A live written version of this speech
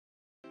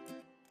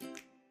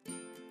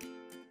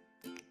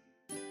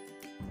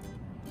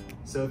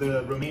So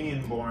the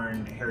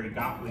Romanian-born Harry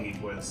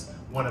Gottlieb was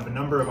one of a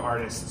number of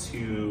artists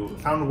who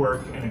found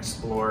work and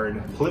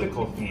explored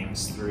political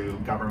themes through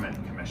government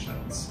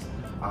commissions.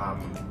 A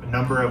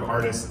number of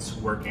artists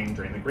working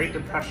during the Great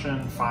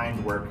Depression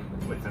find work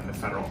within the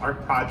Federal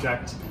Art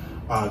Project,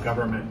 a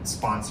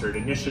government-sponsored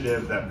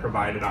initiative that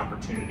provided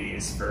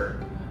opportunities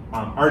for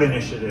art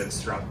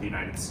initiatives throughout the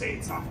United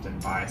States, often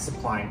by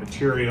supplying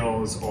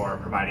materials or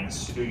providing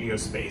studio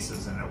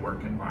spaces in a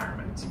work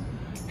environment.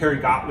 Harry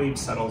Gottlieb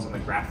settles in the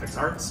graphics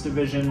arts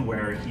division,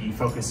 where he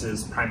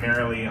focuses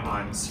primarily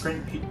on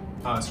screen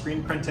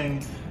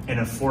printing, an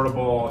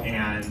affordable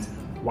and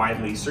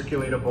widely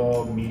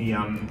circulatable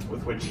medium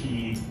with which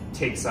he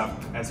takes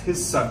up as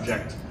his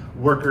subject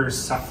workers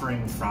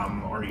suffering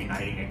from or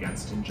uniting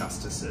against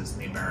injustices in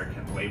the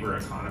American labor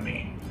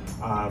economy.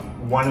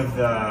 One of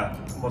the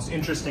most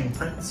interesting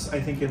prints,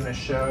 I think, in this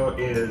show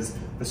is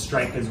The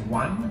Strike is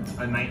Won,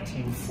 a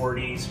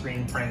 1940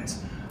 screen print.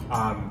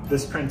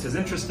 This print is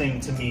interesting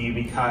to me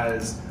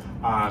because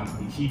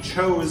he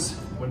chose,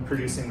 when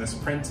producing this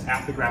print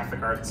at the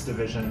Graphic Arts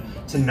Division,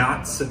 to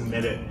not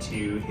submit it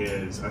to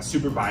his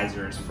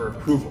supervisors for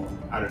approval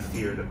out of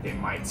fear that they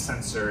might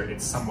censor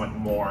its somewhat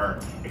more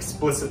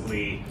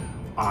explicitly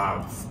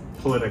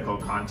political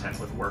content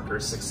with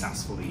workers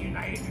successfully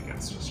uniting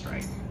against a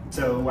strike.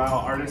 So while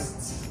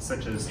artists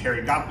such as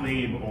Harry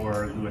Gottlieb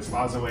or Louis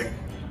Lozowick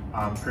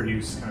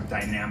produce kind of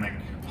dynamic,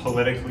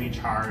 politically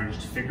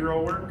charged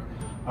figural work,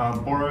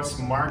 Boris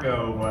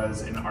Margo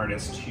was an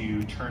artist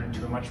who turned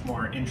to a much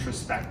more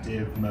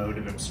introspective mode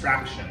of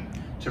abstraction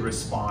to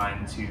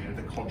respond to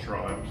the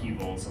cultural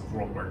upheavals of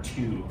World War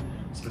II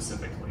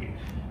specifically.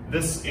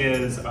 This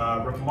is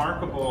a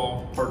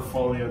remarkable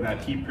portfolio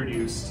that he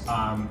produced,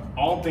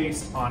 all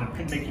based on a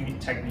printmaking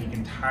technique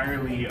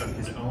entirely of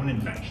his own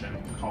invention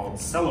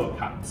called cello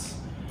cuts.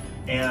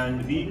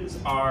 And these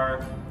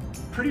are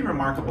pretty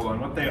remarkable,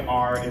 and what they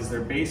are is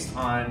they're based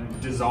on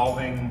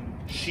dissolving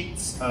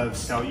sheets of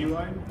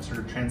celluloid, sort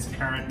of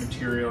transparent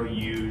material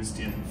used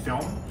in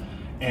film,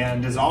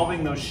 and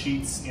dissolving those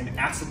sheets in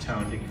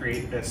acetone to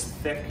create this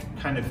thick,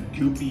 kind of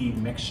goopy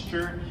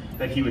mixture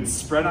that he would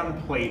spread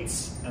on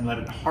plates and let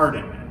it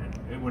harden.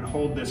 And it would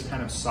hold this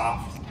kind of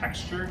soft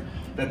texture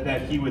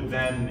that he would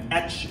then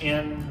etch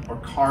in or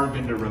carve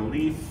into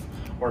relief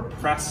or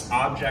press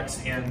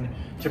objects in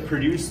to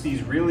produce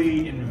these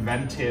really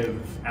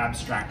inventive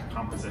abstract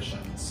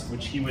compositions,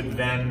 which he would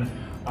then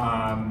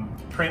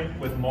print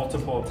with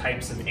multiple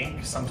types of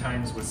ink,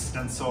 sometimes with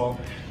stencil,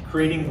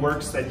 creating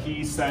works that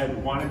he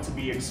said wanted to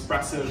be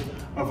expressive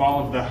of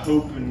all of the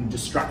hope and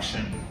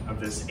destruction of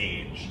this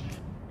age.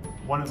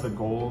 One of the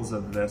goals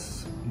of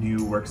this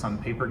new Works on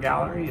Paper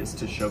gallery is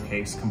to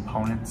showcase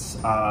components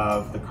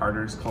of the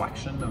Carter's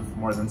collection of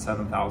more than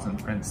 7,000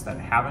 prints that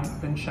haven't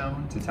been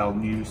shown, to tell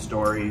new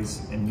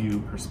stories and new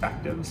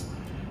perspectives.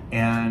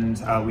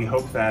 And we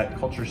hope that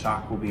Culture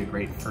Shock will be a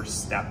great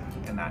first step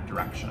in that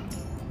direction.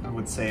 I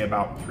would say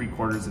about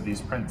 3/4 of these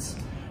prints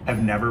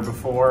have never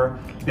before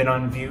been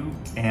on view,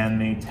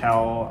 and they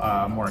tell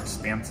a more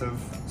expansive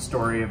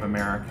story of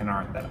American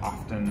art that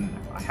often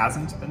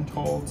hasn't been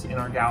told in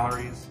our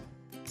galleries.